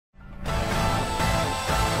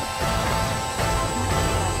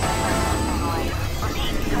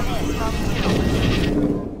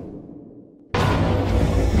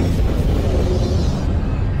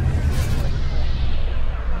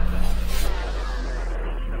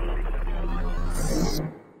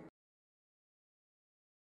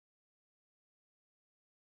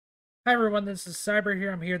Hi everyone, this is Cyber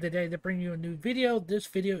here. I'm here today to bring you a new video. This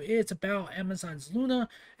video is about Amazon's Luna.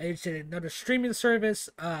 It's another streaming service.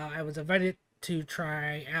 I was invited to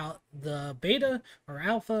try out the beta or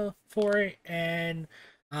alpha for it, and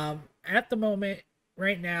at the moment,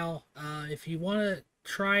 right now, if you want to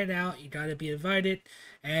try it out, you got to be invited,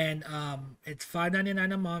 and it's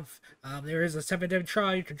 $5.99 a month. There is a 7-day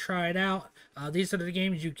trial. You can try it out. These are the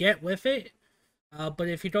games you get with it. But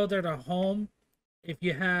if you go there to home, if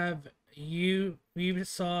you have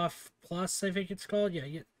Ubisoft Plus, I think it's called, yeah,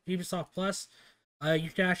 Ubisoft Plus,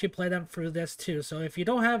 you can actually play them through this too. So if you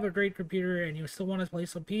don't have a great computer and you still want to play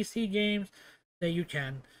some PC games, then you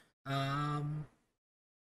can. Um,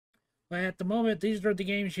 but at the moment, these are the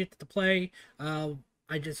games you have to play.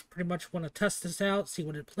 I just pretty much want to test this out, see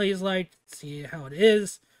what it plays like, see how it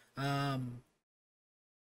is. Um,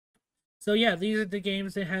 so yeah, these are the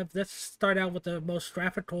games they have. Let's start out with the most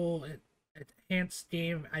graphical enhanced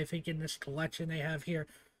game I think in this collection they have here.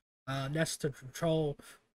 That's the Control.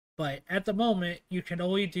 But at the moment, you can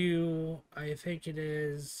only do, I think it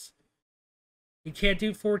is, you can't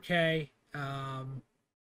do 4K. It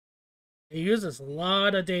uses a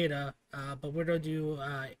lot of data, but we're going to do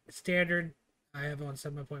standard. I have on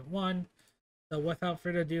 7.1. So without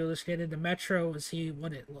further ado, let's get into Metro and see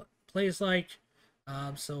what it plays like.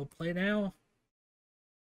 So play now.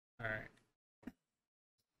 Alright.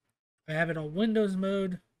 I have it on Windows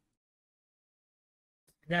mode,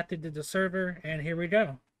 connected to the server, and here we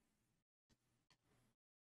go.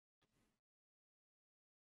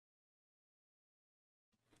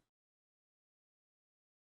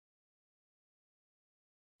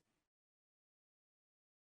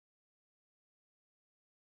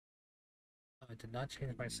 I did not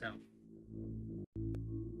change my sound.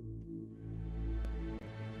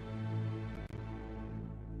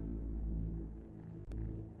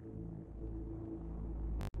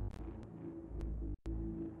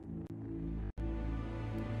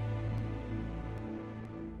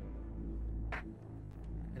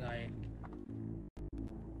 And I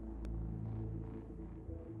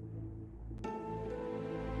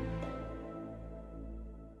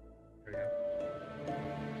there we go.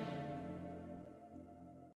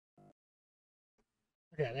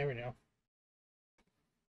 Okay, there we go.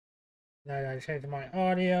 Now I gotta change my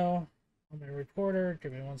audio on my recorder.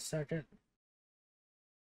 Give me 1 second.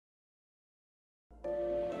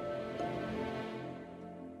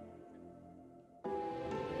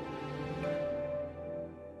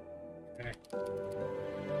 Okay.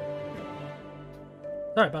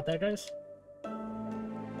 Sorry about that, guys.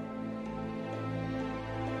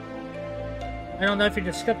 I don't know if you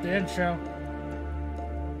just skipped the intro.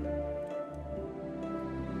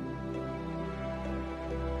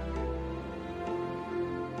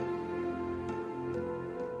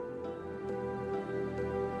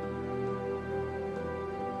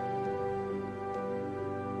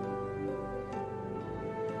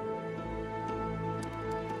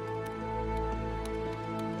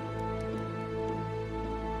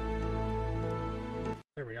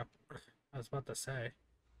 There we go. I was about to say.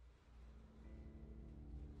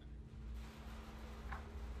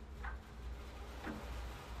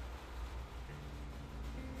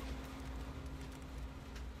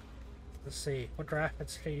 Let's see. What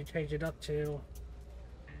graphics can you change it up to?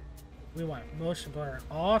 We want motion blur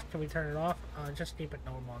off. Can we turn it off? Just keep it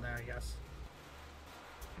normal there, I guess.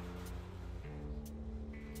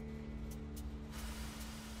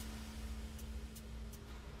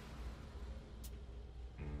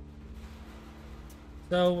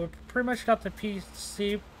 So we pretty much got the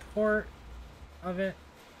PC port of it.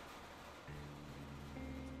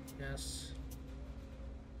 Yes.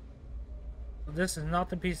 So this is not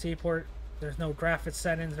the PC port. There's no graphics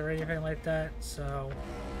settings or anything like that. So,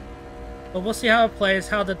 but we'll see how it plays,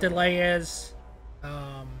 how the delay is.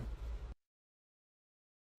 I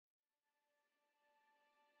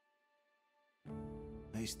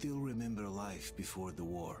still remember life before the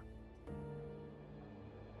war.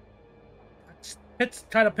 It's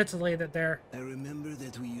kind of pixelated there. I remember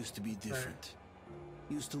that we used to be different.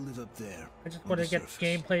 Used to live up there. I just want to get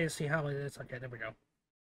gameplay to see how it is. Okay, there we go.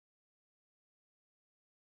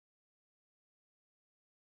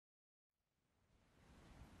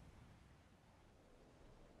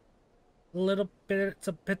 A little bit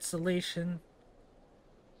of pixelation.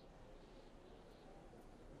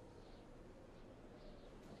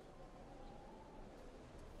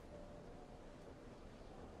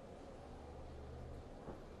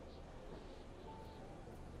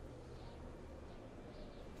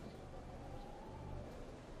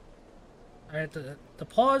 Alright, the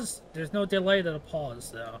pause, there's no delay to the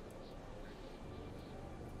pause though.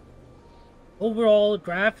 overall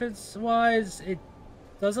graphics wise, it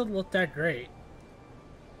doesn't look that great.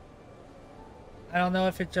 I don't know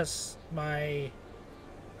if it's just my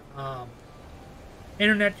um,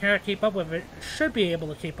 internet can't keep up with it. Should be able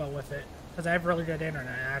to keep up with it because I have really good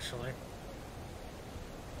internet actually.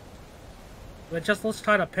 But it just looks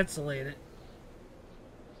kind of pixelated.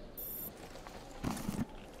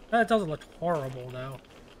 That doesn't look horrible though,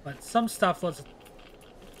 but some stuff looks.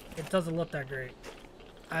 It doesn't look that great.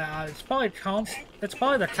 It's probably It's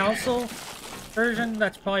probably the console version.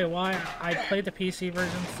 That's probably why I played the PC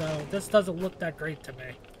version. So this doesn't look that great to me.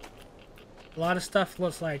 A lot of stuff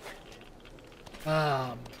looks like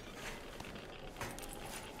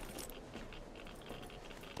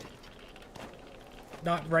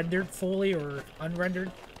not rendered fully or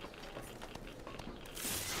unrendered.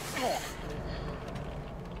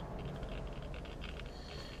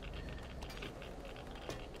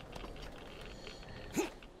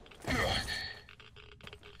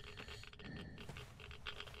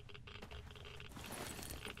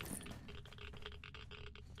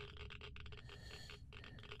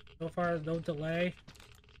 So far, no delay.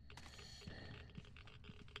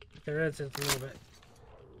 There is just a little bit.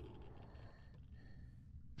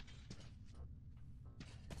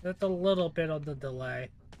 That's a little bit on the delay.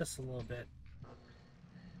 Just a little bit.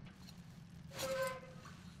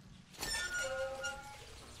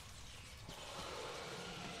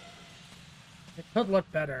 It could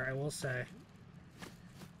look better, I will say.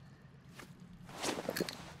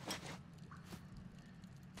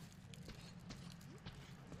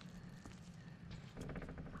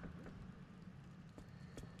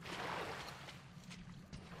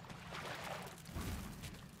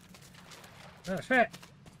 Oh, shit.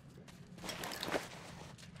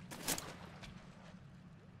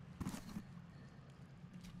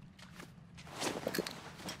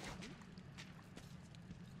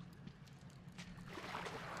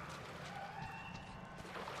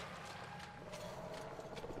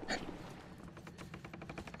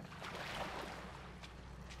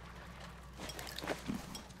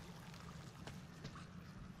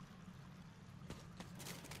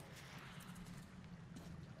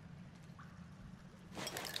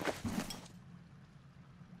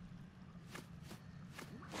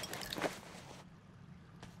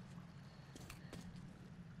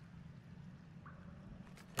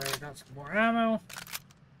 Alright, got some more ammo.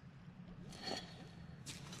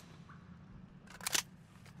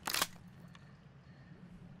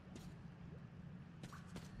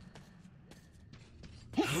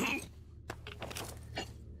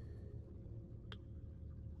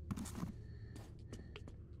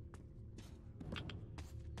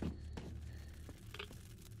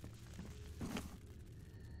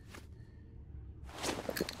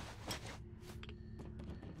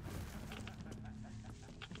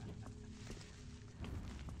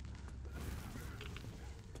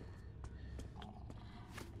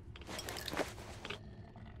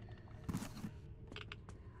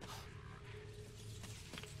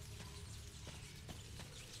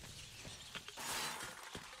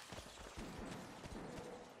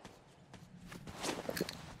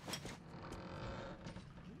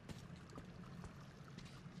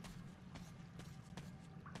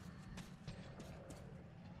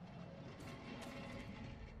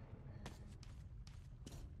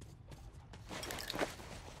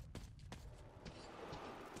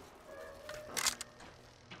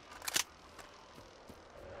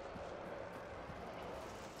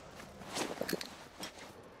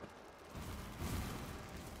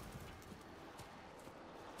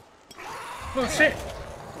 Oh shit!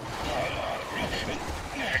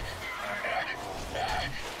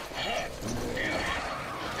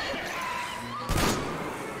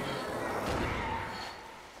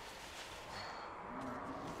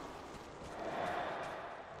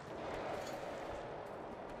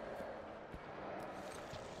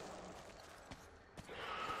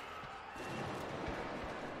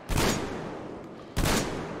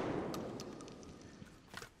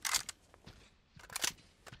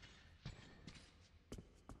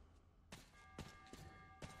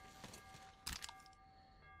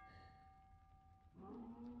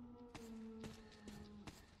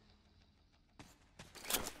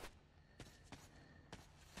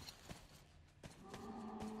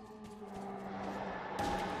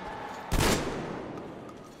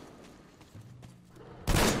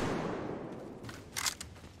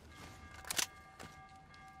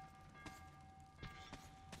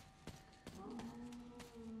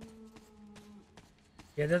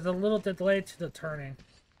 Yeah, there's a little delay to the turning.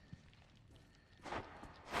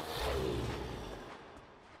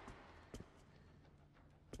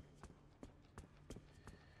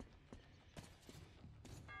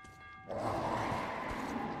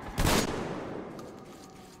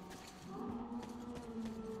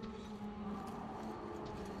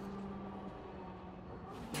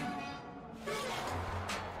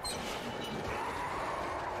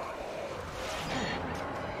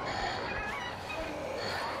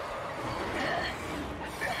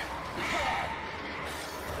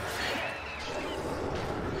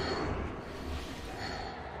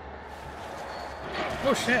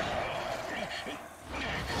 Oh shit.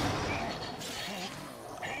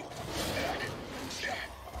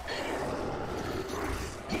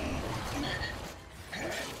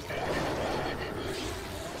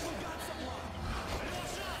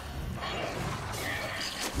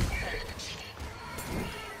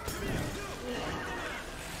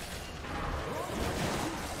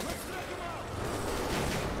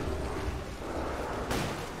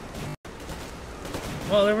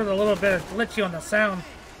 Well, there was a little bit of glitchy on the sound.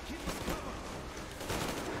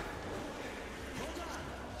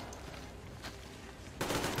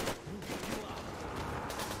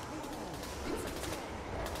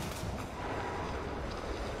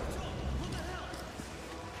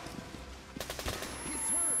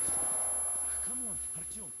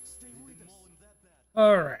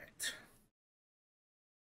 Alright.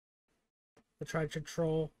 We'll try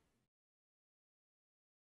control.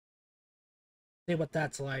 See what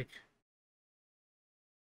that's like.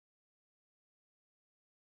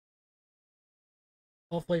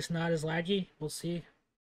 Hopefully it's not as laggy. We'll see.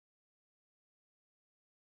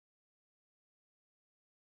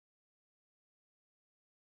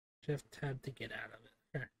 Shift tab to get out of it.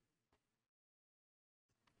 Okay.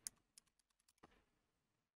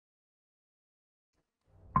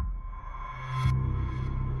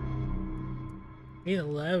 Even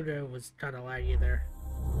the logo was kind of laggy there.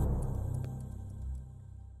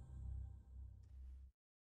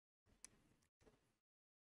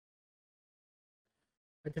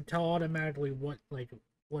 I can tell automatically what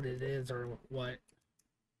it is or what.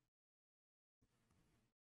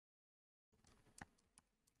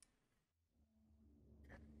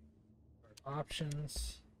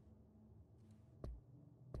 Options.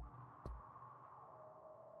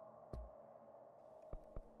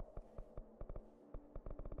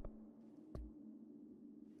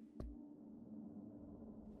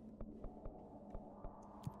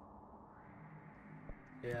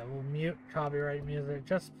 Yeah, we'll mute copyright music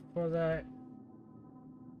just for that.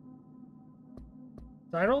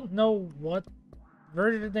 So I don't know what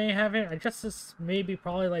version they have here. I guess this may be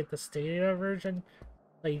probably like the Stadia version.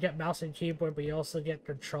 Like you get mouse and keyboard, but you also get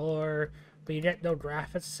controller, but you get no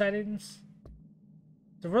graphics settings.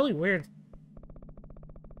 It's really weird.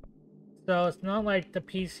 So it's not like the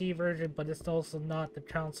PC version, but it's also not the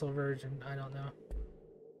console version. I don't know.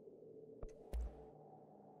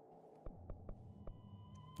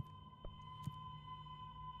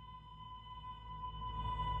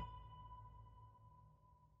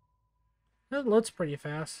 It loads pretty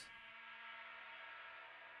fast.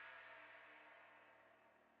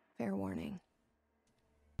 Fair warning.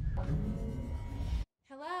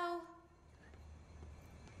 Hello?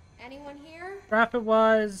 Anyone here? Graphic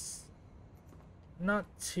wise, not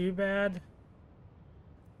too bad.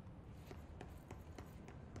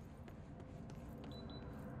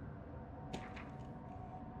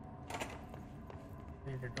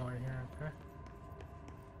 They're going here, okay.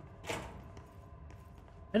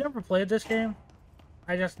 I never played this game.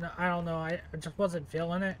 I don't know, I just wasn't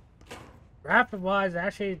feeling it. Graphic wise,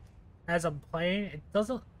 actually, as I'm playing, it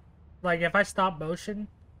doesn't, like if I stop motion,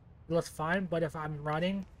 it looks fine, but if I'm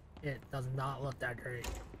running, it does not look that great.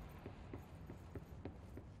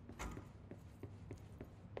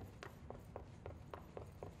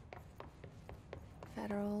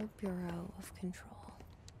 Federal Bureau of Control.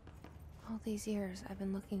 All these years I've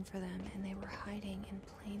been looking for them and they were hiding in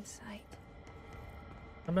plain sight.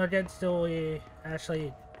 I'm against the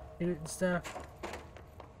actually shooting stuff.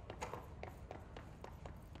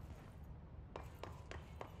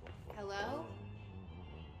 Hello?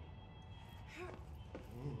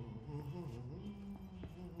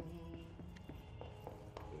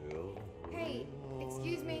 Hey,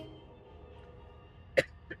 excuse me.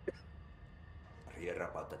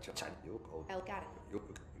 El got it.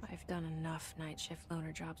 I've done enough night shift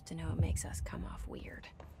loner jobs to know it makes us come off weird.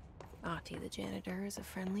 Ahti the janitor is a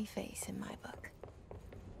friendly face in my book.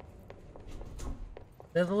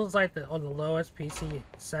 This looks like on the lowest PC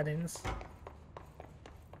settings.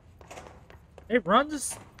 It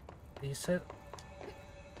runs decent.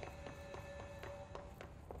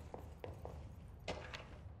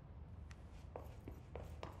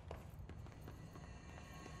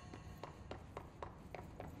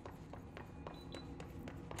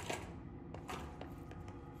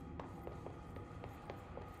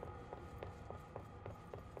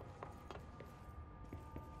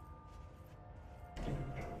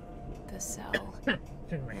 The cell and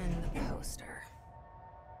the poster.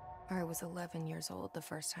 I was 11 years old the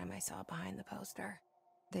first time I saw behind the poster.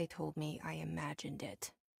 They told me I imagined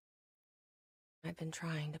it. I've been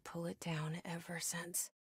trying to pull it down ever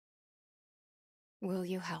since. Will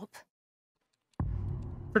you help?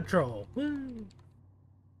 Patrol. Woo.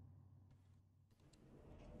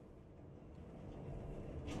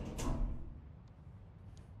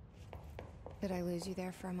 Did I lose you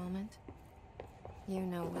there for a moment? You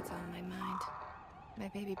know what's on my mind. My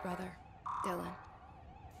baby brother, Dylan.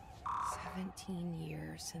 17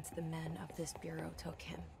 years since the men of this bureau took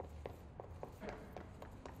him.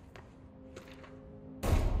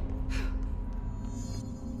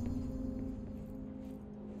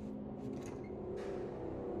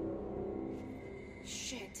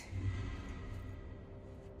 Shit.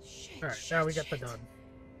 Alright, now we got the gun.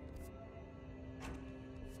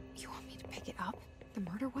 You want me to pick it up? The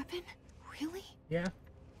murder weapon? Really? Yeah.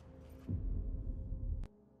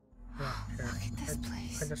 Yeah, sure. Look at this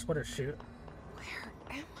place. I just want to shoot. Where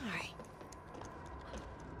am I?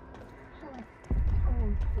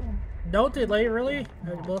 No delay, really?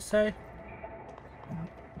 I will say.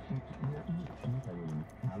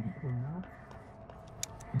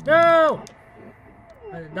 No!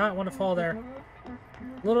 I did not want to fall there.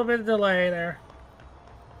 A little bit of delay there.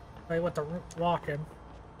 Like with the walking.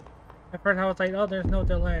 At first I was like, oh, there's no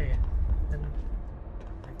delay. And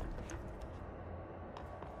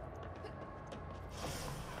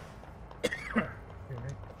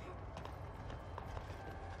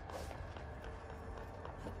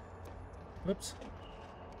whoops.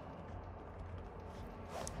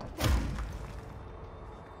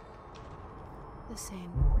 The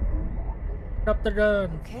same. Up the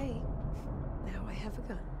gun. Okay. Now I have a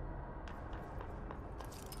gun.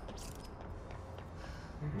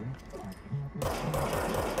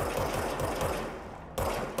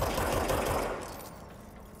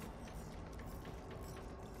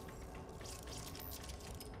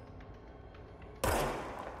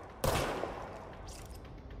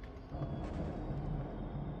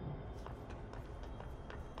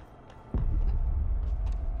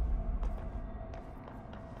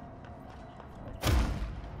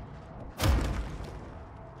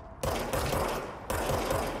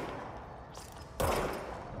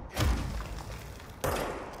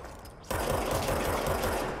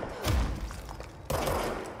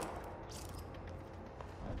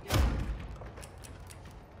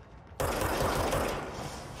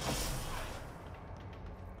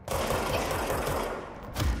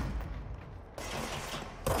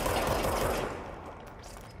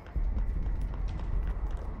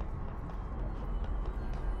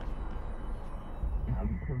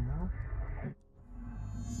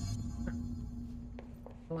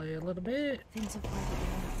 Play a little bit. Things have already been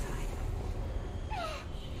outside.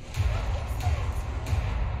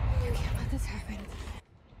 You can't let this happen.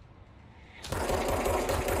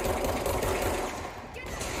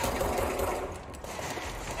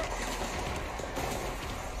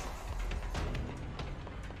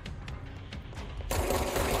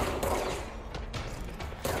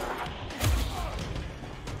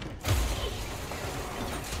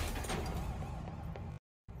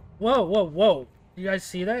 Whoa, whoa, whoa. You guys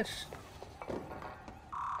see that?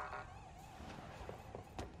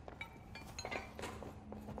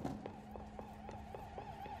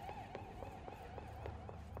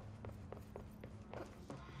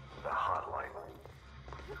 The hotline.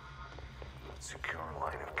 Secure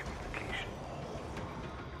line of communication.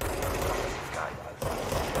 Guide us.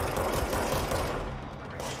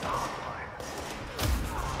 Reach the hotline.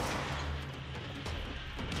 The hotline.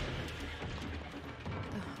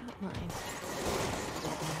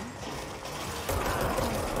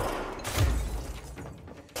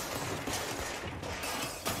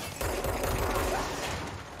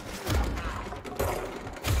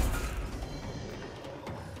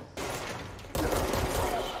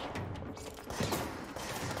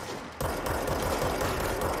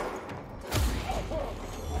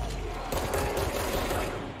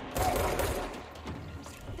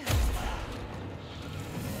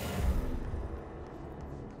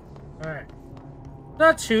 Alright.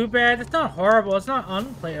 Not too bad. It's not horrible. It's not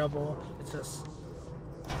unplayable. It's just...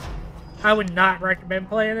 I would not recommend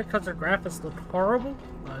playing it because the graphics look horrible,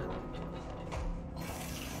 but...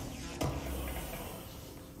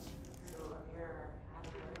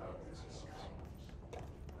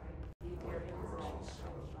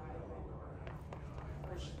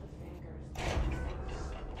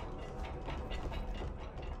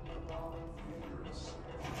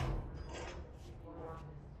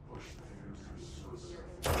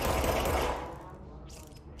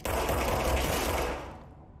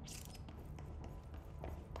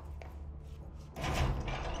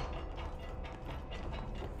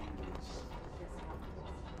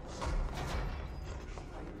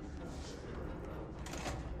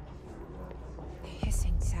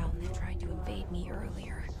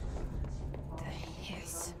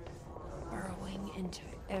 hiss, burrowing into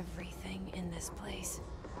everything in this place.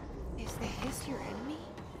 Is the hiss your enemy?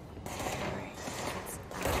 Alright, it's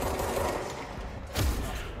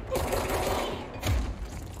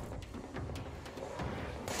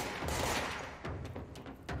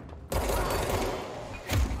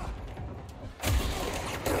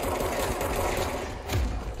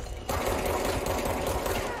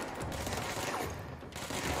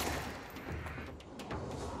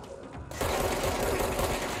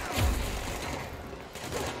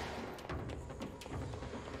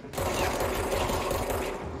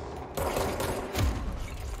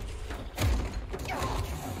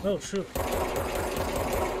Oh shoot.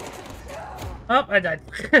 Oh, I died.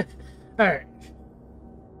 Alright.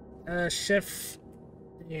 Shift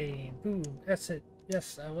game. Boom. That's it.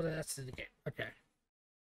 Yes, that's the game. Okay.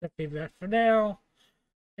 Let me back for now.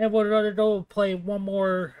 And we're gonna go play one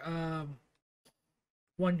more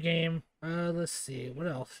one game. Let's see, what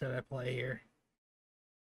else should I play here?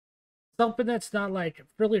 Something that's not like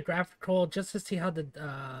really graphical, just to see how the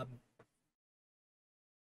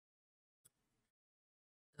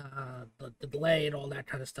delay and all that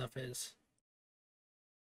kind of stuff is.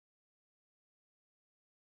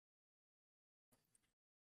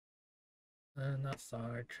 Not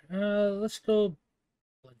Sonic. Let's go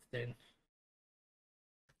Bloodstain.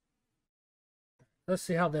 Let's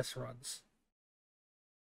see how this runs.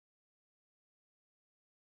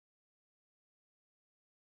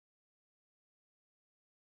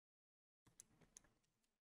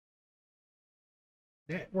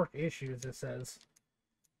 Network issues, it says.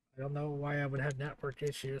 I don't know why I would have network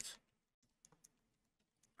issues.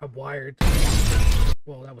 I'm wired.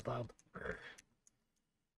 Whoa, that was loud.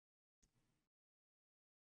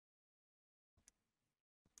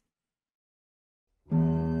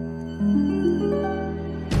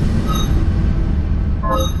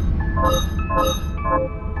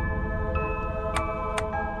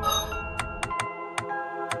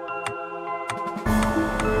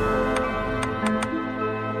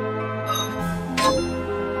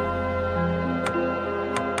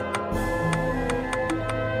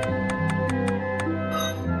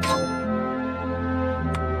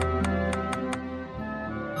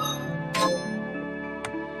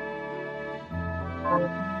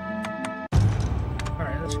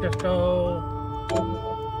 Alright, let's just go.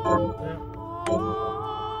 Yeah.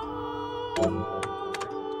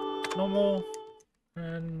 Normal.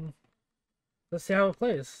 And let's see how it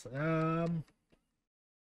plays. Turn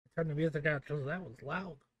the music down because that was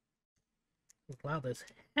loud. It was loud as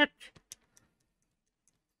heck.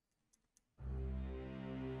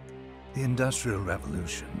 The Industrial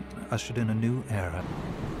Revolution ushered in a new era.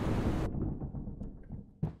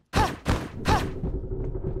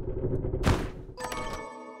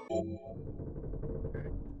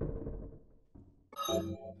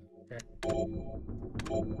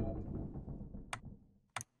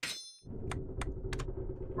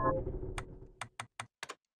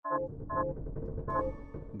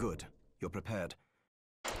 Good. You're prepared.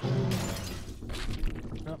 Oh,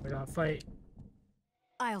 we gotta fight.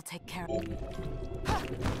 I'll take care of it.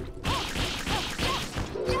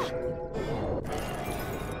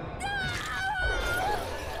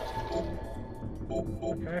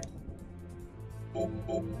 Okay.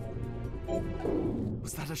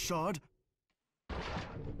 Was that a shard?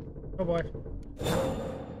 Oh boy.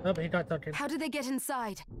 Oh, he got taken. How do they get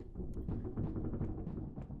inside?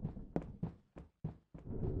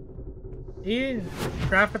 The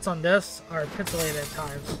graphics on this are pixelated at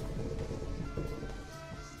times.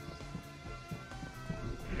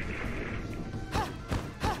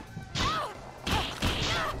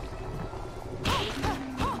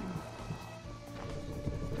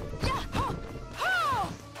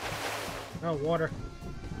 Oh, water.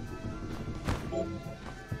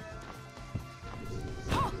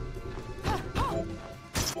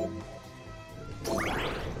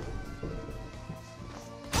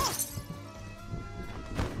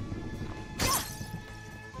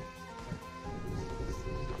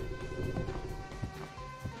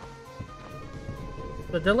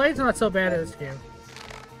 The delay's not so bad in this game.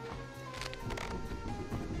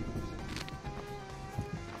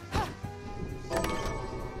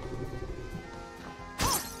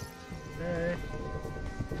 Okay.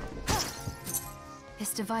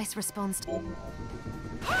 This device responds to...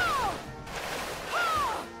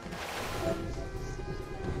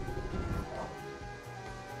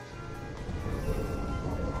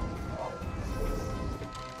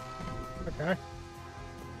 Okay.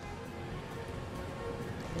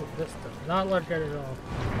 Ooh, this does not look good at all.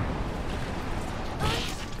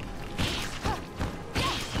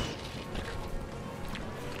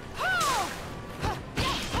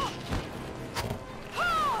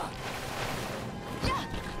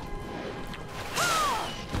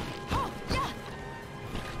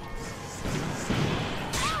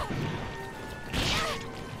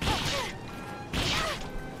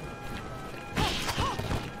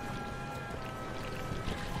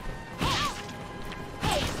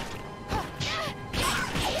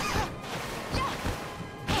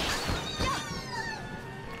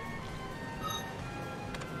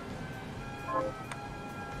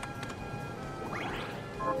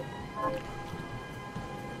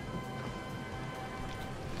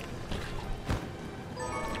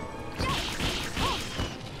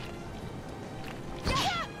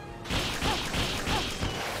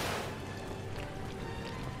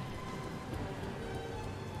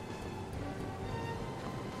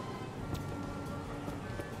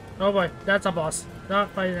 Oh boy, that's a boss.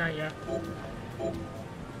 Not fighting that yet.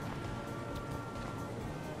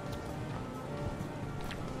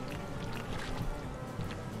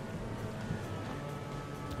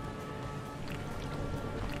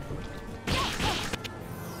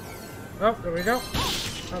 Oh, there we go.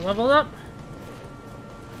 I leveled up.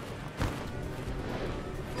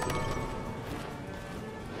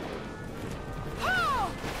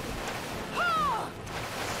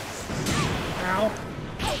 Ow.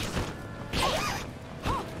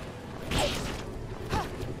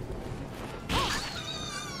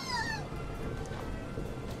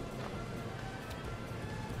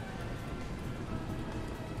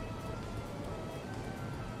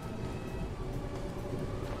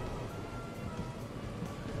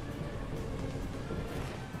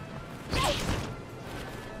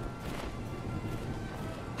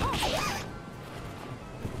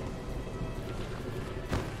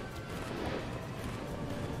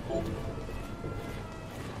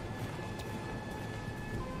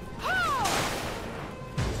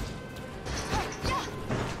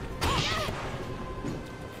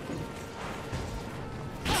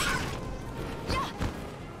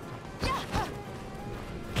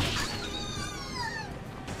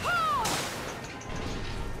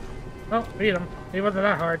 Oh, beat him. He wasn't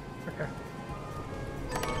that hard. Okay.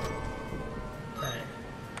 Okay.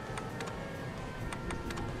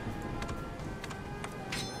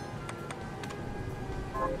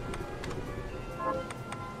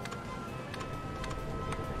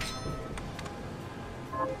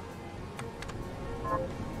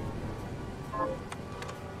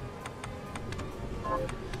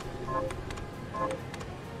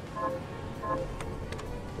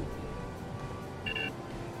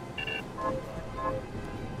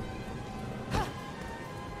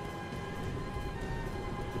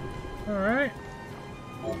 Alright.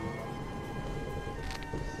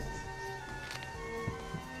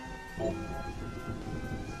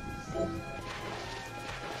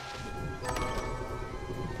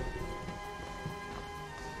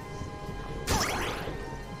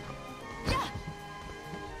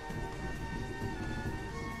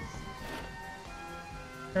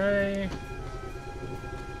 Okay.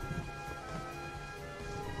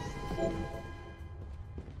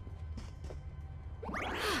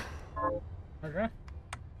 Okay.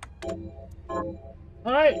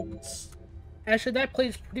 Alright. Actually, that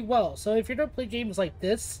plays pretty well. So if you don't play games like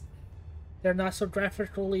this, they're not so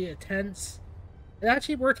graphically intense. It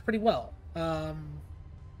actually works pretty well.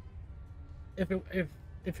 If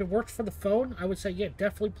it works for the phone, I would say yeah,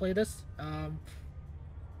 definitely play this.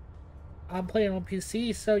 I'm playing on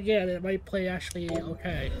PC, so yeah, it might play actually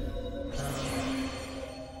okay.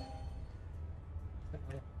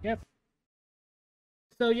 Yep.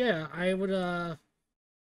 So yeah, I would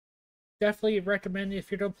definitely recommend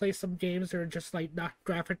if you don't play some games that are just like not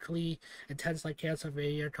graphically intense like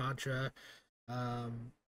Castlevania or Contra,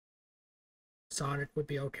 um, Sonic would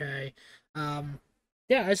be okay.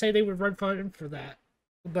 Yeah, I say they would run fun for that.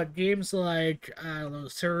 But games like I don't know,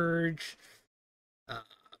 Surge, uh,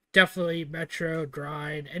 definitely Metro,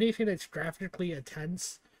 Grind, anything that's graphically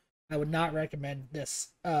intense, I would not recommend this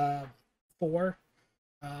for.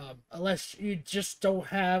 Unless you just don't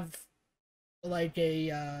have like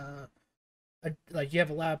like you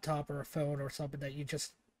have a laptop or a phone or something that you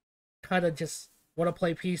just kind of just want to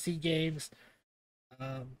play PC games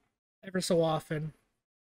ever so often.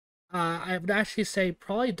 I would actually say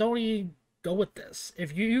probably don't even go with this.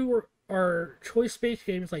 If you are choice-based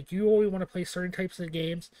games, like you only want to play certain types of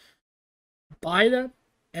games, buy them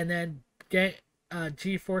and then get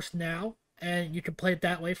GeForce Now, and you can play it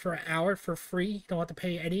that way for an hour for free. You don't have to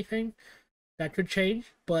pay anything. That could change,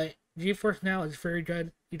 but GeForce Now is very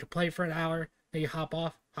good. You can play for an hour, then you hop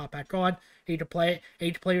off, hop back on. You can play it.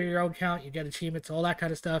 You can play with your own account. You get achievements, all that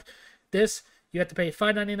kind of stuff. This you have to pay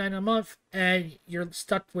 $5.99 a month, and you're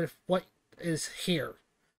stuck with what is here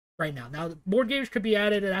right now. Now, more games could be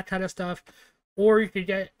added and that kind of stuff, or you could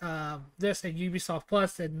get this and Ubisoft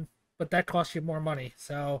Plus, and but that costs you more money.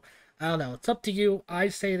 So I don't know. It's up to you. I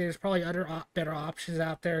say there's probably other better options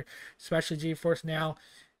out there, especially GeForce Now.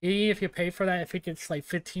 Even if you pay for that, I think it's like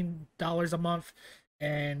 $15 a month,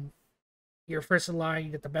 and you're first in line.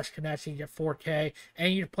 You get the best connection. You get 4K,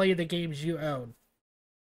 and you play the games you own.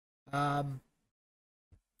 Um,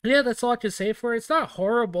 yeah, that's all I can say for it. It's not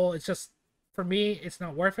horrible. It's just for me, it's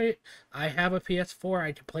not worth it. I have a PS4.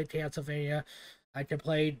 I can play Castlevania. I can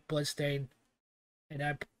play Bloodstained, and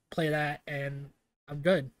I play that, and I'm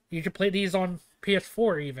good. You can play these on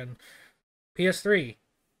PS4 even, PS3.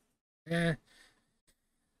 Eh,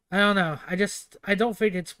 I don't know. I don't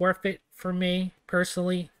think it's worth it for me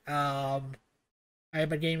personally. I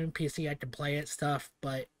have a gaming PC, I can play it stuff,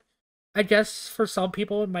 but I guess for some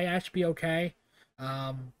people it might actually be okay.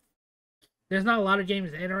 Um, there's not a lot of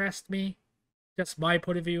games that interest me. Just my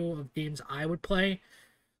point of view of games I would play.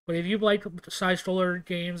 But if you like side scroller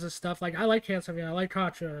games and stuff, like I like Castlevania, I like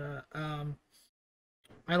Contra,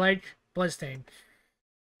 I like Bloodstained.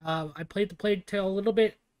 I played the Plague Tale a little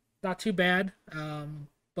bit, not too bad.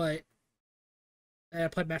 But I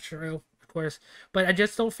played Master of course. But I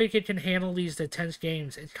just don't think it can handle these intense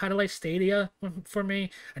games. It's kind of like Stadia for me.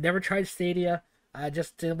 I never tried Stadia. I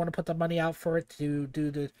just didn't want to put the money out for it to do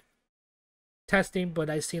the testing, but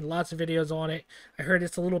I've seen lots of videos on it. I heard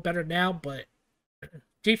it's a little better now, but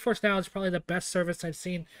GeForce Now is probably the best service I've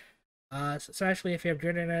seen. Especially if you have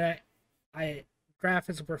good internet.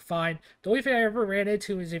 Graphics were fine. The only thing I ever ran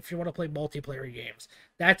into is if you want to play multiplayer games.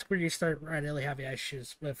 That's where you start really having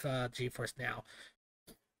issues with GeForce Now.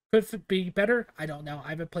 Could it be better? I don't know. I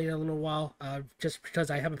haven't played it in a little while, just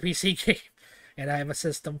because I have a PC game and I have a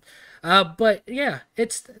system. But yeah,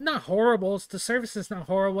 it's not horrible. The service is not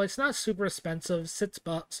horrible. It's not super expensive,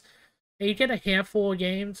 $6. And you get a handful of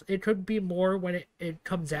games. It could be more when it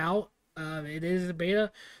comes out. It is a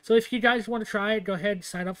beta. So if you guys want to try it, go ahead and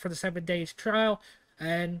sign up for the 7 days trial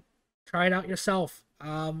and try it out yourself.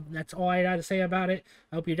 That's all I got to say about it.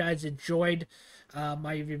 I hope you guys enjoyed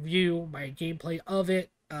my review, my gameplay of it.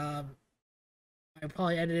 I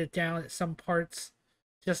probably edit it down at some parts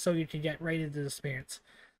just so you can get right into the experience.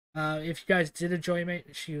 If you guys did enjoy it,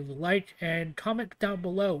 make sure you like and comment down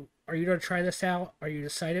below. Are you going to try this out? Are you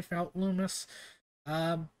excited for Loomis?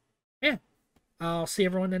 Yeah. I'll see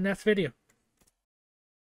everyone in the next video.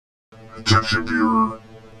 Attention viewer,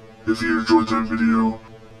 if you enjoyed that video,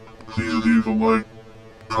 please leave a like,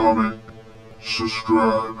 comment,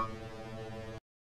 subscribe.